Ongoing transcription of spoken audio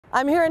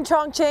I'm here in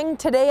Chongqing.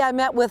 Today I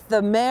met with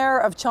the mayor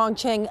of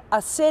Chongqing,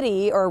 a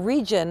city or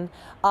region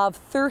of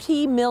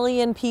 30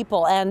 million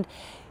people. And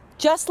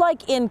just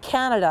like in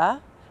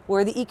Canada,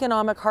 where the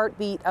economic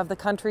heartbeat of the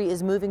country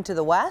is moving to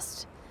the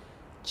west,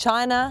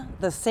 China,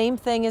 the same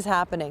thing is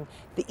happening.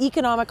 The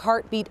economic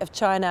heartbeat of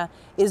China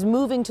is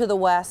moving to the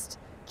west.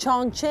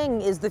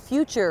 Chongqing is the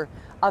future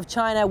of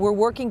China. We're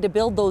working to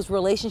build those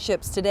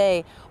relationships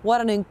today.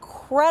 What an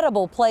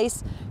incredible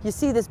place. You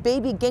see this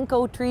baby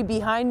ginkgo tree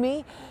behind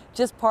me,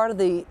 just part of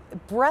the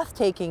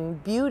breathtaking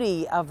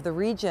beauty of the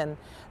region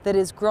that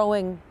is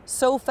growing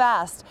so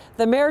fast.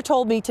 The mayor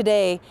told me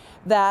today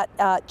that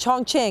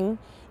Chongqing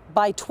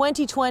by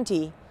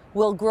 2020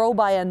 will grow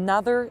by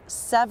another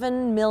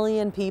 7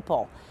 million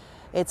people.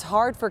 It's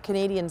hard for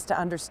Canadians to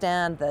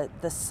understand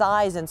the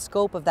size and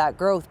scope of that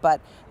growth,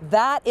 but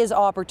that is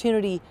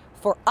opportunity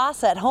for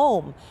us at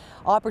home,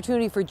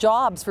 opportunity for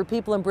jobs for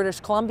people in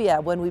British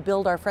Columbia when we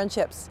build our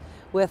friendships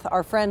with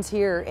our friends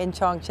here in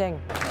Chongqing.